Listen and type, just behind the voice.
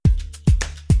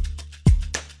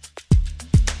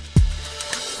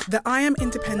The I Am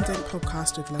Independent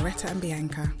podcast with Loretta and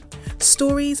Bianca.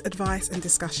 Stories, advice and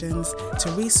discussions to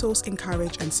resource,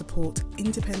 encourage and support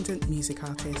independent music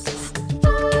artists.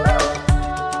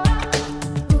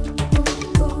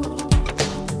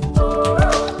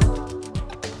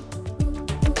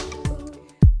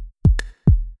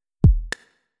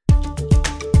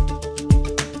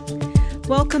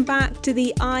 Welcome back to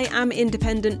the I Am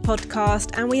Independent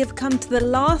podcast, and we have come to the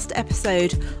last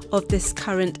episode of this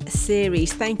current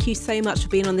series. Thank you so much for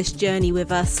being on this journey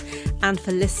with us and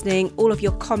for listening. All of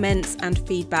your comments and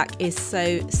feedback is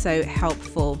so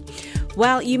helpful.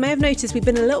 Well, you may have noticed we've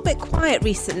been a little bit quiet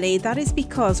recently. That is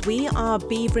because we are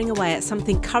beavering away at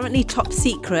something currently top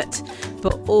secret,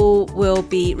 but all will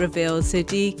be revealed. So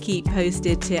do keep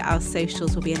posted to our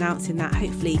socials. We'll be announcing that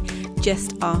hopefully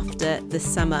just after the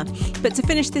summer. But to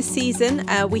finish this season,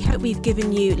 we hope we've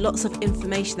given you lots of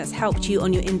information that's helped you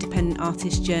on your independent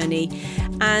artist journey.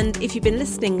 And if you've been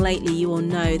listening lately, you will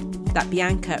know that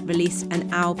Bianca released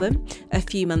an album a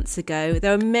few months ago.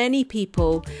 There are many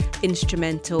people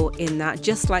instrumental in that,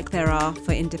 just like there are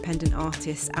for independent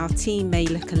artists. Our team may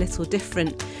look a little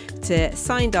different to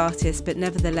signed artists, but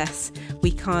nevertheless,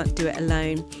 we can't do it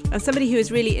alone. And somebody who was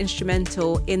really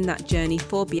instrumental in that journey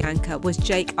for Bianca was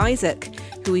Jake Isaac,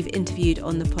 who we've interviewed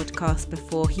on the podcast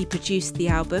before. He produced the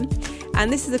album, and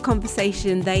this is a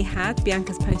conversation they had.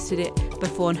 Bianca's posted it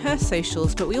before on her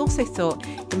socials, but we also thought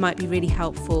it might be really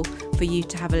helpful for you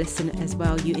to have a listen as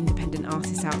well, you independent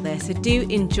artists out there. So do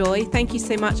enjoy. Thank you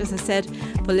so much, as I said,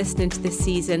 for listening to this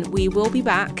season. We will be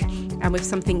back and with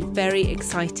something very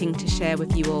exciting to share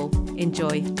with you all.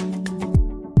 Enjoy.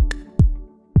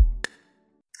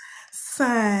 So,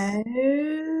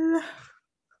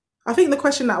 I think the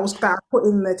question that I put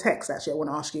in the text, actually, I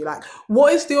want to ask you, like,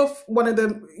 what is one of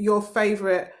your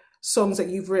favourite songs that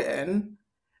you've written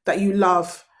that you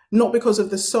love, not because of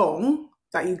the song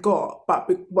that you got, but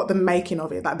what the making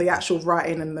of it, like the actual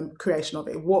writing and the creation of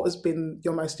it? What has been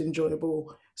your most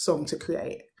enjoyable song to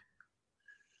create?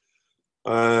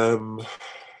 For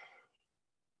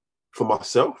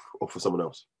myself or for someone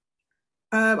else?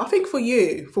 I think for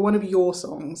you, for one of your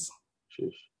songs.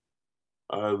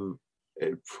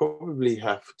 It'd probably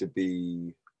have to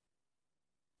be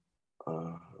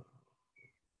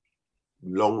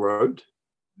Long Road.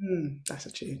 That's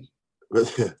a tune.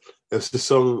 There's the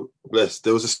song. It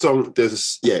was a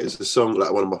song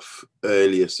like one of my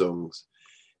earlier songs,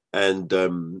 and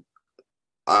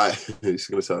it's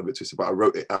going to sound a bit twisted, but I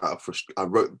wrote it out of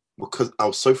because I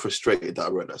was so frustrated that I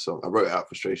wrote that song. I wrote it out of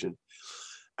frustration,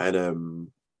 and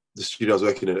the studio I was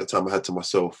working in at the time, I had to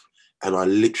myself, and I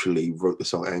literally wrote the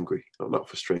song angry. I'm not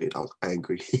frustrated. I was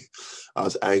angry. I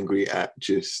was angry at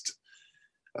just.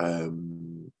 I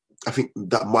think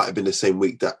that might have been the same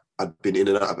week that I'd been in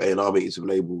and out of A&R meetings with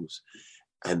labels,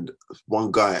 and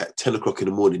one guy at 10 o'clock in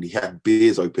the morning, he had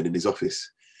beers open in his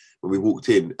office when we walked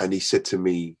in, and he said to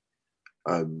me,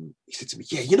 yeah,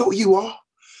 you know what you are?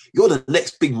 You're the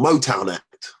next big Motown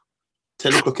act.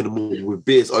 10 o'clock in the morning with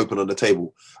beers open on the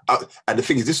table. And the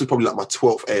thing is, this was probably like my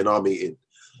 12th A&R meeting.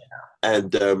 Yeah.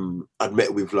 And I'd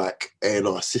met with like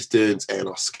A&R assistants,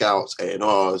 A&R scouts,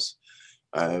 A&Rs.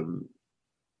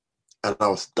 And I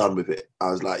was done with it. I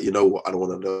was like, you know what? I don't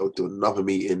want to do another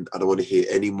meeting. I don't want to hear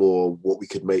any more what we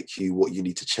could make you, what you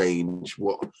need to change,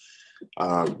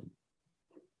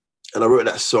 and I wrote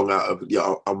that song out of,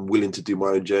 I'm willing to do my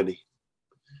own journey.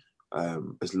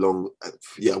 I'm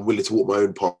willing to walk my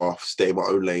own path, stay in my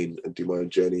own lane and do my own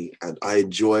journey. And I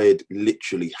enjoyed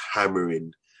literally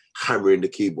hammering the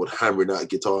keyboard, hammering out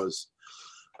guitars.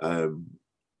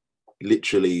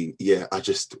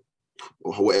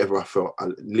 Whatever I felt,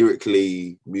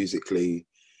 lyrically, musically,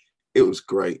 it was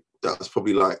great. That was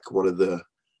probably like one of the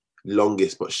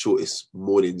longest but shortest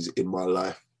mornings in my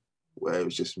life, where it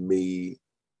was just me,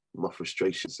 my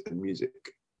frustrations and music,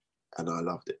 and I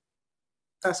loved it.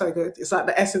 That's so good. It's like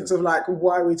the essence of like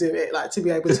why we do it, like to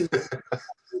be able to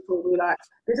people be like,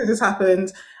 this has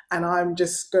happened and I'm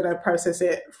just gonna process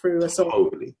it through a song.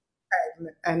 Totally.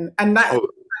 And that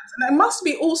totally. And it must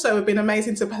be also have been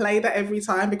amazing to play that every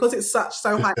time, because it's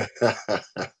so high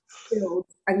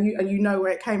and you know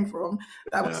where it came from.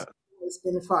 That was always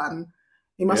been fun.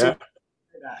 You must have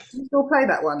played that. Do you still play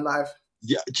that one live?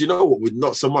 Yeah, do you know what?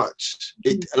 Not so much.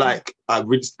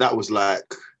 That was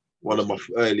like one of my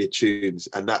earlier tunes,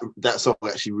 and that song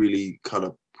actually really kind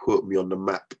of put me on the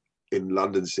map in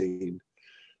London scene.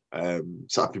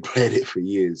 So I've been playing it for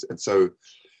years, and so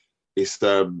it's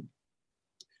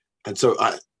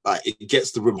it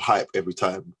gets the room hype every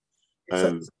time.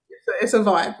 It's a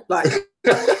vibe, like.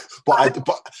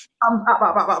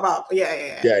 Up.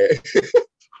 Yeah.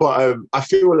 But I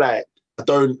feel like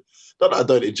not that I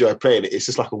don't enjoy playing it. It's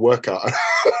just like a workout.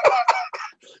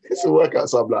 It's a workout.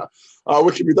 So I'm like, oh,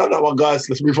 we can be done that one, guys.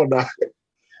 Let's move on now.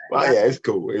 But yeah, it's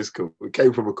cool. It's cool. We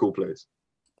came from a cool place.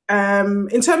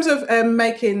 In terms of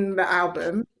making the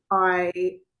album, I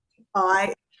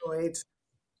enjoyed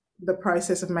the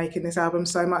process of making this album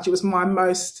so much. It was my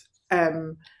most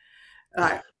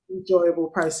like enjoyable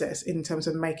process in terms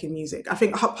of making music. I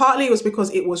think partly it was because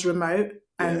it was remote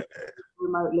and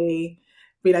remotely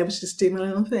being able to just do my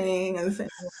little thing and thing.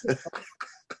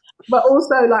 But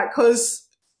also like because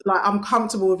like I'm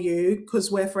comfortable with you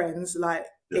because we're friends. Like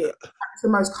it's the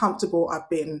most comfortable I've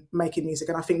been making music,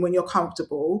 and I think when you're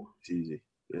comfortable, it's easy.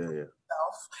 Yeah.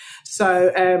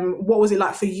 So, what was it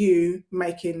like for you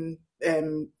making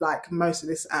like most of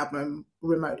this album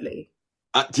remotely?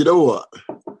 Do you know what?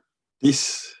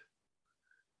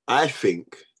 I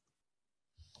think,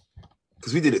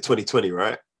 because we did it 2020,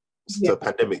 right? It's the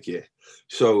pandemic year.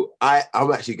 So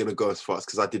I'm actually going to go as far as,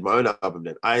 because I did my own album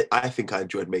then. I think I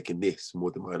enjoyed making this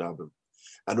more than my own album.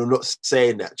 And I'm not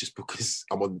saying that just because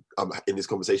I'm in this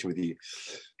conversation with you.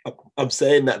 I'm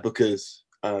saying that because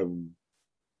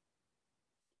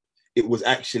it was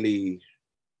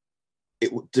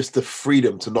just the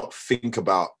freedom to not think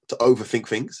about, to overthink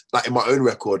things. Like in my own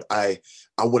record, I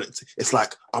wanted to, it's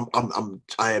like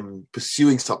I am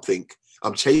pursuing something,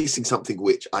 I'm chasing something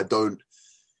which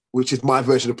is my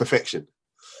version of perfection.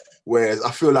 Whereas I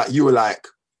feel like you were like,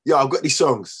 yo, I've got these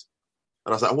songs.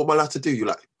 And I was like, what am I allowed to do? You're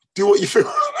like, do what you feel.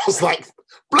 I was like,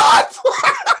 blood!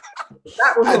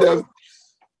 That was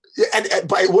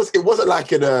but it wasn't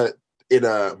like in a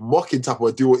mocking type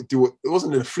of do it. It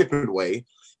wasn't in a flippant way.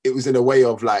 It was in a way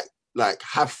of like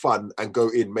have fun and go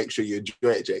in, make sure you enjoy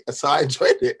it, Jake. So I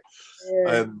enjoyed it.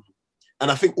 Yeah.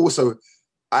 And I think also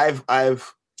I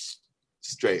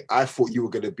thought you were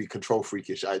going to be control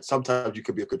freakish. Sometimes you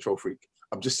could be a control freak.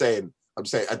 I'm saying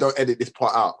I don't edit this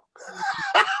part out.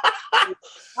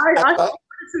 I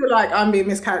feel like I'm being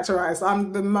mischaracterized.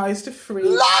 I'm the most freak.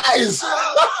 Lies.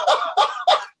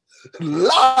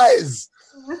 Lies.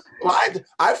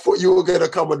 I thought you were going to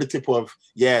come on the tip of,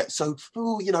 so,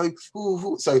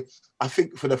 so I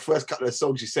think for the first couple of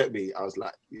songs you sent me, I was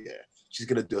like, yeah, she's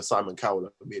going to do a Simon Cowell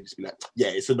for me and just be like, yeah,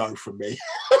 it's a no from me.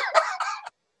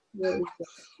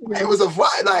 It was a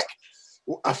vibe, like,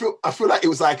 I feel like it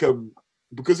was like,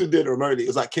 because we did it remotely, it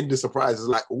was like Kinder Surprise. It's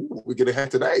like, ooh, we're going to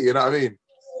head today, you know what I mean?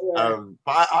 Yeah.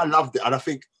 But I loved it, and I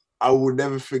think I will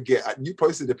never forget, you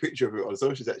posted a picture of it on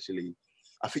socials actually.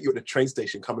 I think you were at the train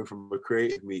station coming from a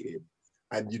creative meeting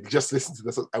and you just listened to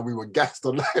this and we were gassed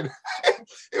online.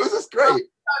 It was just great.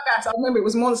 I remember it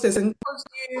was Monsters, and because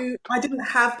I didn't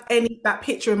have that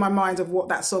picture in my mind of what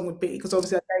that song would be, because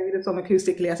obviously I gave you the song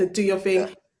acoustically. I said, do your thing.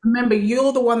 Yeah. Remember,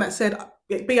 you're the one that said,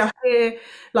 B, I hear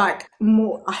like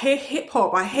more, I hear hip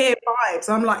hop, I hear vibes.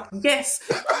 I'm like, yes.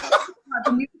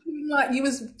 Like you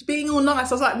was being all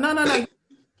nice. I was like, no,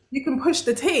 you can push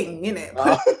the ting, innit?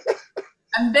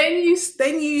 And then you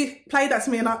played that to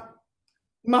me, and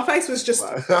my face was just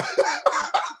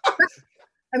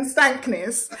and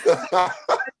stankness, like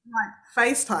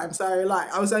FaceTime. So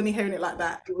like I was only hearing it like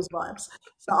that. It was vibes.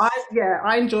 So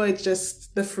I enjoyed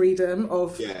just the freedom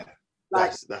of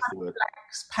that's the word.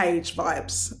 Page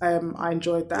vibes. I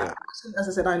enjoyed that. Yeah. As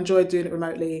I said, I enjoyed doing it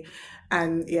remotely,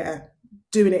 and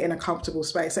doing it in a comfortable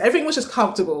space. So everything was just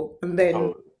comfortable, and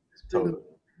then the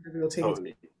real thing.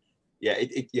 Totally. Yeah,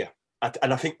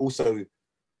 and I think also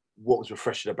what was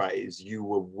refreshing about it is you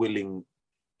were willing,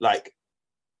 like,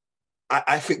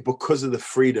 I think because of the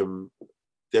freedom,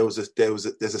 there's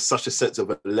such a sense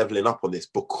of a leveling up on this,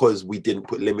 because we didn't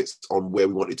put limits on where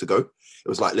we wanted to go. It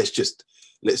was like,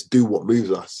 let's do what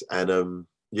moves us. And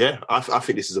I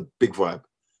think this is a big vibe.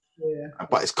 Yeah.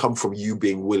 But it's come from you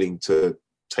being willing to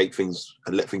take things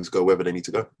and let things go wherever they need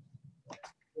to go.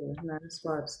 Nice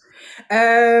vibes.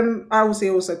 I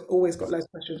obviously also always got loads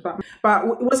of questions,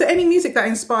 but was there any music that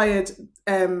inspired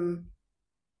the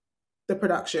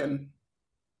production?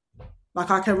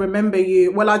 Like I can remember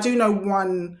you. Well, I do know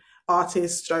one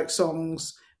artist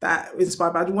songs that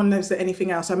inspired, but I want to know if there's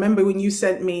anything else. I remember when you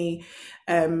sent me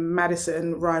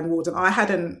Madison Ryan Walden. I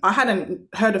hadn't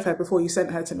heard of her before you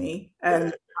sent her to me.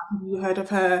 You heard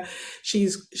of her?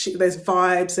 There's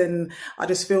vibes, and I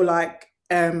just feel like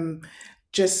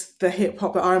just the hip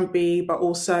hop, the R&B, but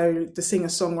also the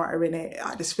singer-songwriter in it.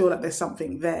 I just feel like there's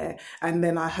something there. And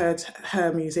then I heard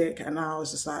her music and I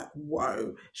was just like,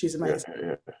 whoa, she's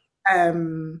amazing.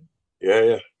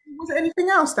 Yeah. Was there anything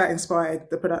else that inspired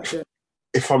the production?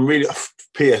 If I'm really,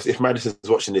 P.S., if Madison's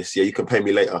watching this, you can pay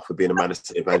me later for being a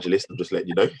Madison evangelist. I'm just letting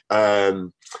you know.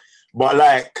 But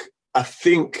like, I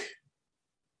think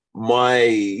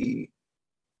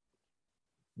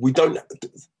we don't.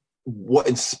 What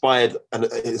inspired, and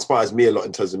it inspires me a lot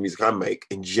in terms of music I make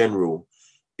in general,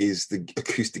 is the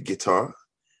acoustic guitar.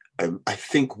 I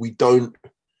think we don't.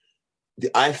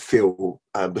 I feel,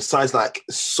 besides like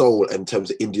soul in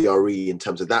terms of indie RE, in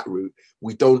terms of that route,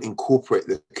 we don't incorporate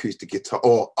the acoustic guitar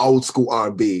or old school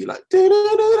R&B, like, do you know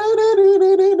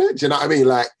what I mean?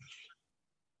 Like,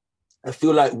 I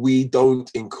feel like we don't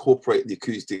incorporate the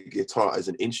acoustic guitar as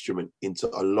an instrument into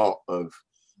a lot of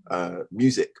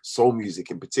music, soul music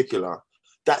in particular.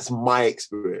 That's my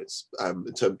experience,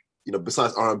 in terms,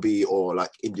 besides R&B or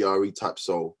like indie RE type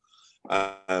soul.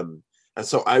 And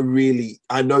so I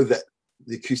know that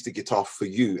the acoustic guitar for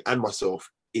you and myself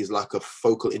is like a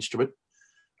focal instrument.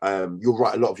 You'll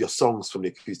write a lot of your songs from the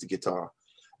acoustic guitar.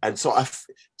 And so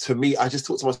to me, I just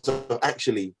thought to myself,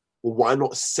 actually, well, why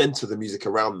not center the music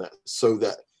around that so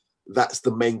that that's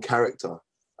the main character?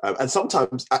 And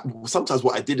sometimes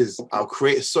what I did is I'll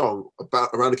create a song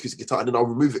around acoustic guitar and then I'll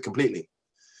remove it completely.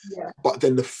 Yeah. But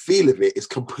then the feel of it is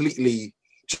completely,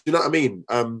 do you know what I mean?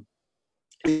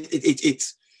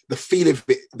 It's the feel of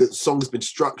it, the song's been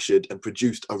structured and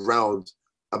produced around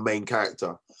a main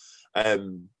character.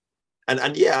 And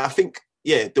yeah, I think,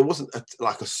 there wasn't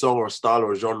like a song or a style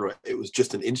or a genre. It was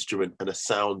just an instrument and a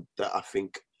sound that I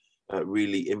think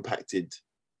really impacted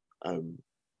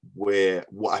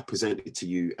what I presented to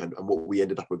you and what we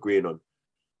ended up agreeing on.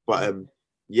 But and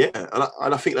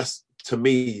I think that's, to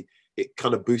me, it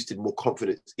kind of boosted more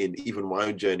confidence in even my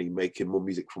own journey, making more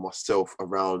music for myself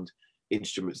around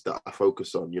instruments that I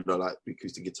focus on, like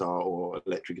acoustic guitar or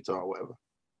electric guitar or whatever.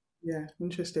 Yeah,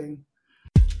 interesting.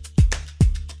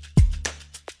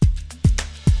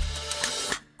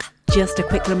 Just a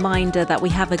quick reminder that we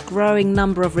have a growing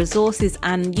number of resources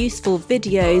and useful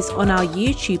videos on our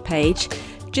YouTube page.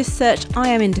 Just search I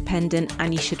Am Independent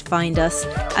and you should find us.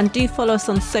 And do follow us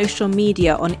on social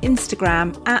media on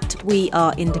Instagram at We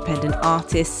Are Independent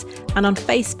Artists and on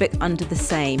Facebook under the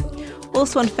same.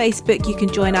 Also on Facebook, you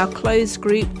can join our closed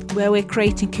group where we're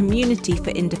creating community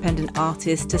for independent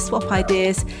artists to swap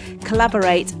ideas,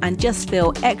 collaborate, and just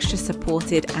feel extra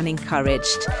supported and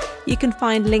encouraged. You can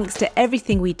find links to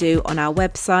everything we do on our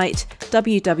website,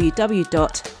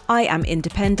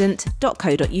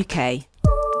 www.iamindependent.co.uk.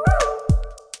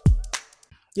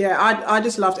 Yeah, I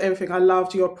just loved everything. I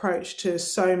loved your approach to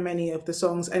so many of the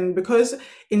songs. And because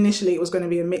initially it was going to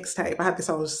be a mixtape, I had this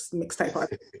whole mixtape.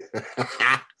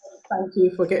 Thank you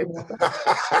for getting me off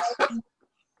that.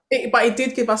 But it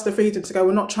did give us the freedom to go,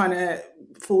 we're not trying to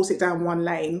force it down one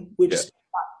lane. We just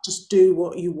do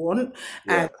what you want.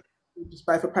 And we just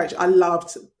both approach. I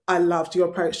loved your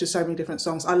approach to so many different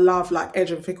songs. I love like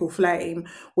Edge and Fickle Flame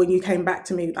when you came back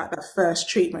to me like that first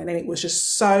treatment, and it was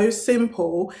just so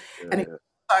simple and it was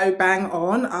so bang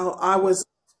on. I was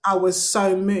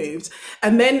so moved.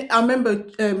 And then I remember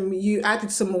you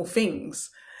added some more things,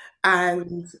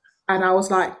 and I was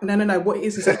like, no, what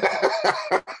is this? Get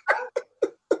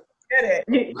it?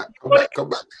 You got it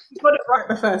right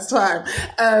the first time.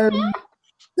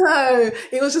 No,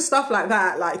 it was just stuff like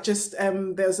that. Like just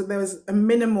there was a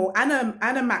minimal and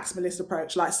a maximalist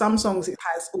approach. Like some songs it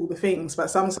has all the things, but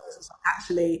some songs it's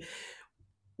actually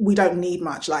we don't need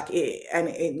much. Like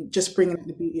it just bringing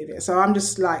the beauty of it. So I'm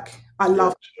just like I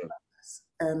love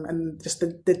and just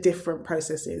the different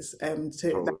processes.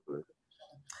 That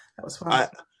was fun.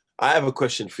 I have a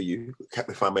question for you,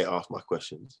 if I may ask my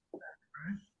questions.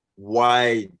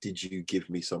 Why did you give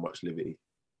me so much liberty?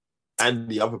 And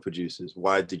the other producers,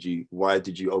 why did you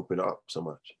open it up so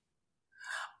much?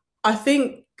 I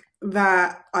think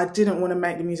that I didn't want to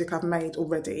make the music I've made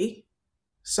already.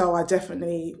 So I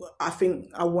think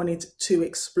I wanted to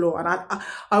explore. And I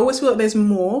always feel like there's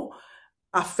more.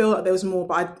 I feel like there was more,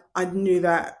 but I knew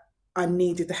that I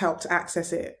needed the help to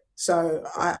access it. So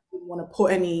I didn't want to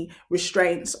put any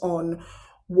restraints on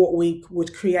what we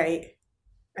would create.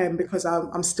 Because I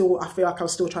feel like I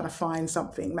was still trying to find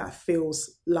something that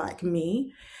feels like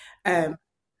me. And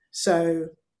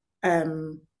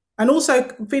also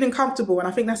feeling comfortable. And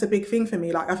I think that's a big thing for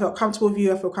me. Like I felt comfortable with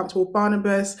you. I feel comfortable with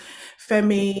Barnabas,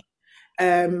 Femi,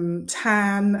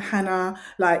 Tan, Hannah,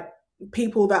 like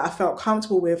people that I felt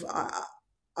comfortable with.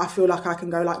 I feel like I can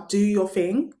go like, do your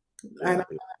thing. And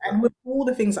with all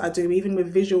the things that I do, even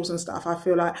with visuals and stuff, I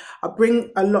feel like I bring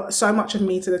so much of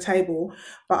me to the table,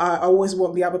 but I always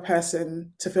want the other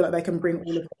person to feel like they can bring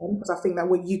all of them. Because I think that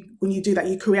when you do that,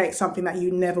 you create something that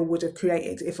you never would have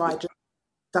created if I just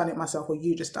done it myself or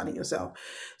you just done it yourself.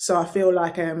 So I feel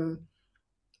like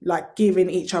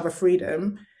giving each other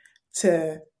freedom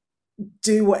to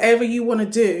do whatever you want to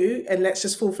do, and let's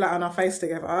just fall flat on our face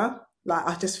together. Like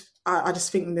I just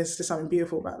think there's just something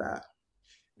beautiful about that.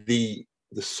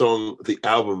 the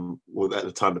album, well, at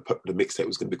the time, the mixtape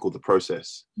was going to be called The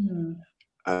Process.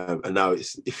 And now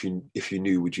it's If You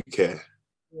Knew, Would You Care?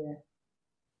 Yeah.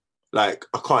 Like,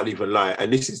 I can't even lie.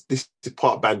 And this is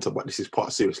part banter, but this is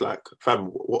part serious. Like, fam,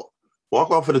 what?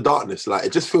 Walk on for the darkness. Like,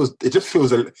 it just feels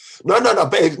no,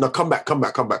 babe, no, come back.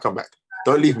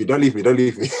 Don't leave me. No,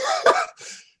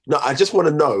 I just want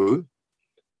to know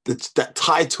that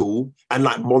title and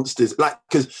like monsters. Like,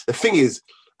 because the thing is,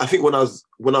 I think when I was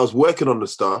working on the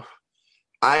stuff,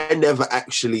 I never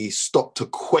actually stopped to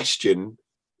question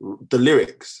the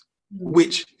lyrics,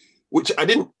 which I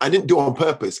didn't do on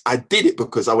purpose. I did it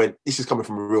because I went, this is coming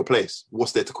from a real place.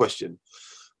 What's there to question?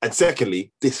 And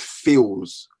secondly, this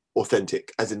feels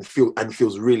authentic, as in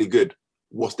feels really good.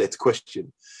 What's there to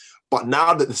question? But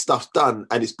now that the stuff's done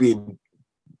and it's being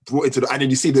brought into and then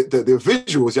you see the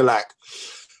visuals, you're like,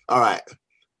 all right,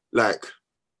 like,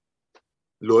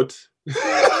 Lord.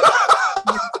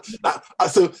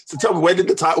 So tell me, where did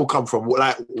the title come from?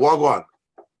 Like, what go on?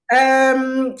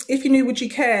 If You Knew, Would You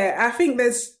Care? I think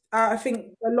a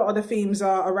lot of the themes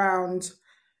are around,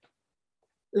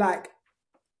 like,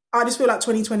 I just feel like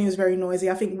 2020 was very noisy.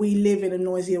 I think we live in a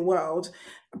noisier world,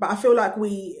 but I feel like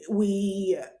we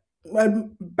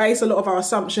base a lot of our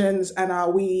assumptions and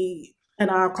our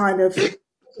kind of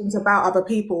things about other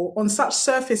people on such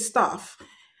surface stuff.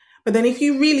 But then if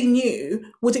you really knew,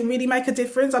 would it really make a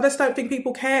difference? I just don't think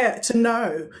people care to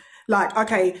know. Like,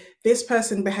 okay, this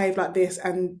person behaved like this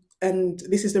and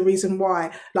this is the reason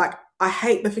why. Like, I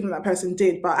hate the thing that person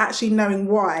did, but actually knowing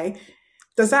why,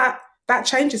 does that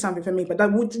changes something for me?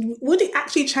 But would it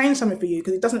actually change something for you?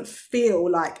 Because it doesn't feel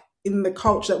like, in the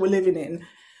culture that we're living in,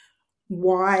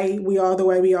 why we are the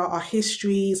way we are, our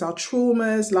histories, our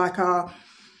traumas, like our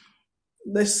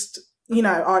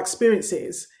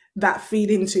experiences that feed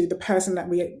into the person that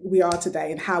we are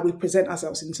today and how we present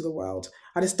ourselves into the world.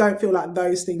 I just don't feel like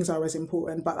those things are as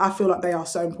important, but I feel like they are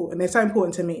so important. They're so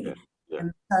important to me. Yeah.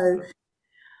 And so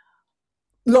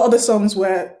a lot of the songs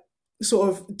were sort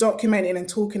of documenting and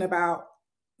talking about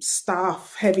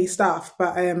heavy stuff,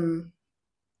 but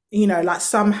like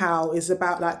Somehow is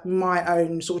about like my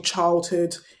own sort of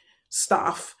childhood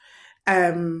stuff.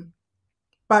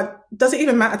 But does it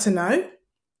even matter to know?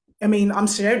 I mean, I'm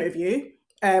sharing it with you.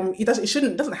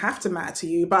 It doesn't have to matter to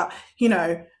you, but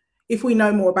if we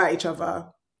know more about each other,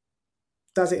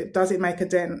 does it make a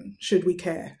dent? Should we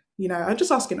care? I'm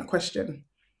just asking a question.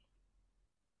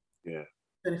 Yeah. I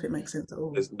don't know if it makes sense at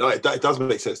all. No, it does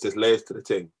make sense. There's layers to the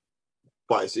thing,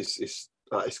 but it's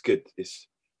good. It's,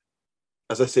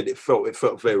 as I said, it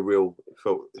felt very real.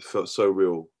 It felt so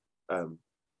real.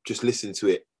 Just listening to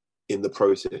it in the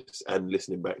process and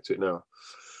listening back to it now.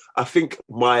 I think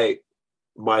my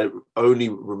only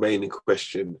remaining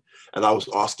question, and I was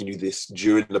asking you this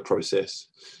during the process,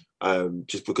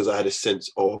 just because I had a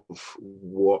sense of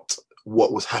what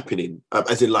was happening,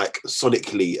 as in like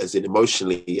sonically, as in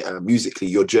emotionally, musically,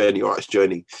 your journey, artist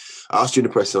journey. I asked you in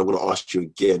the process, and I'm going to ask you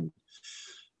again.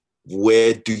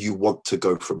 Where do you want to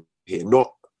go from here?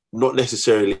 Not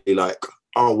necessarily like,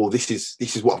 oh well, this is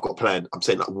what I've got planned. I'm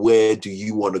saying like, where do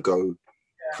you want to go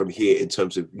from here in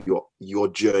terms of your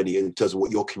journey, in terms of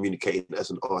what you're communicating as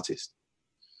an artist?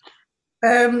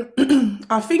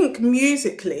 I think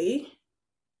musically,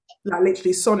 like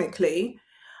literally sonically,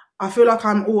 I feel like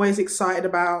I'm always excited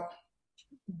about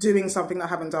doing something that I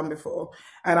haven't done before.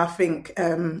 And I think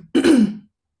I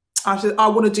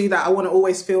want to do that. I want to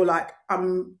always feel like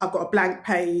I've got a blank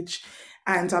page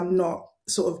and I'm not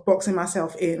sort of boxing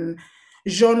myself in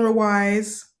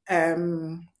genre-wise,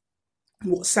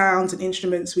 what sounds and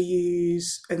instruments we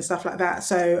use and stuff like that.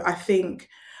 So I think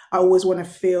I always want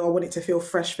it to feel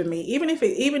fresh for me, even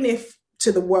if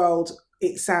to the world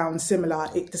it sounds similar.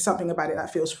 There's something about it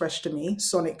that feels fresh to me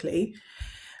sonically.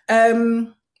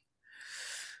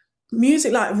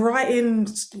 Music, like writing,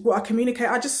 what I communicate,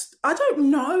 I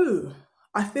don't know.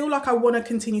 I feel like I want to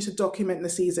continue to document the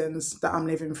seasons that I'm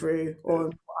living through, or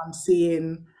what I'm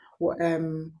seeing,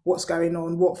 what's going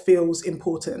on, what feels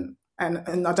important.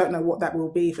 And I don't know what that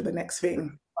will be for the next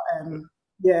thing.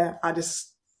 But, I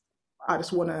just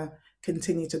want to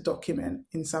continue to document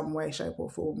in some way, shape or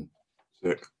form.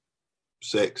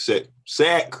 Sick.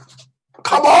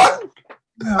 Come on!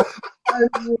 No,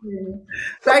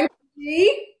 thank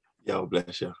you. Yo,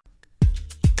 bless you.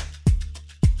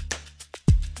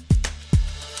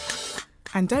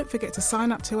 And don't forget to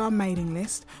sign up to our mailing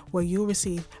list, where you'll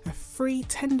receive a free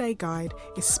 10-day guide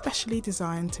especially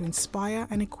designed to inspire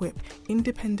and equip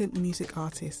independent music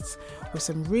artists with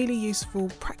some really useful,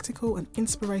 practical and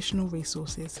inspirational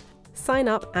resources. Sign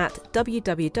up at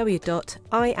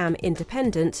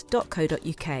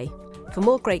www.IamIndependent.co.uk. For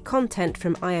more great content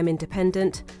from I Am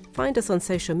Independent, find us on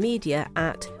social media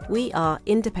at We Are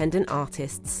Independent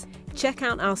Artists. Check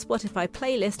out our Spotify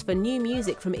playlist for new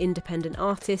music from independent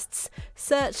artists.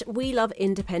 Search We Love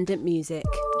Independent Music.